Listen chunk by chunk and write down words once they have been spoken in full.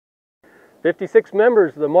56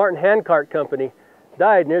 members of the Martin Handcart Company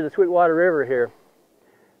died near the Sweetwater River here.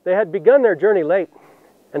 They had begun their journey late,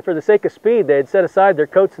 and for the sake of speed, they had set aside their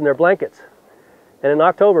coats and their blankets. And in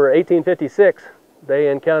October 1856, they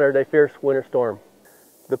encountered a fierce winter storm.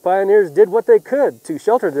 The pioneers did what they could to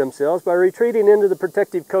shelter themselves by retreating into the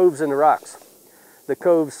protective coves in the rocks. The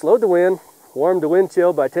coves slowed the wind, warmed the wind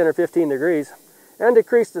chill by 10 or 15 degrees, and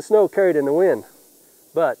decreased the snow carried in the wind.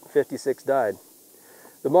 But 56 died.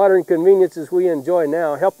 The modern conveniences we enjoy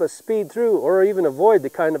now help us speed through or even avoid the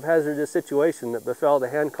kind of hazardous situation that befell the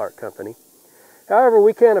Handcart Company. However,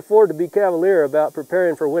 we can't afford to be cavalier about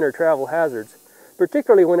preparing for winter travel hazards,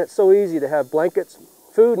 particularly when it's so easy to have blankets,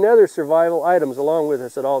 food, and other survival items along with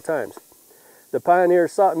us at all times. The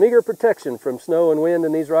pioneers sought meager protection from snow and wind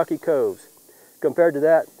in these rocky coves. Compared to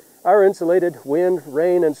that, our insulated wind,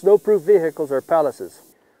 rain, and snow-proof vehicles are palaces.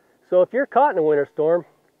 So if you're caught in a winter storm,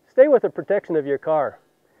 stay with the protection of your car.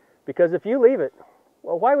 Because if you leave it,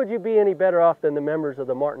 well, why would you be any better off than the members of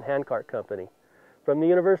the Martin Handcart Company? From the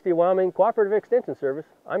University of Wyoming Cooperative Extension Service,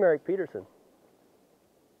 I'm Eric Peterson.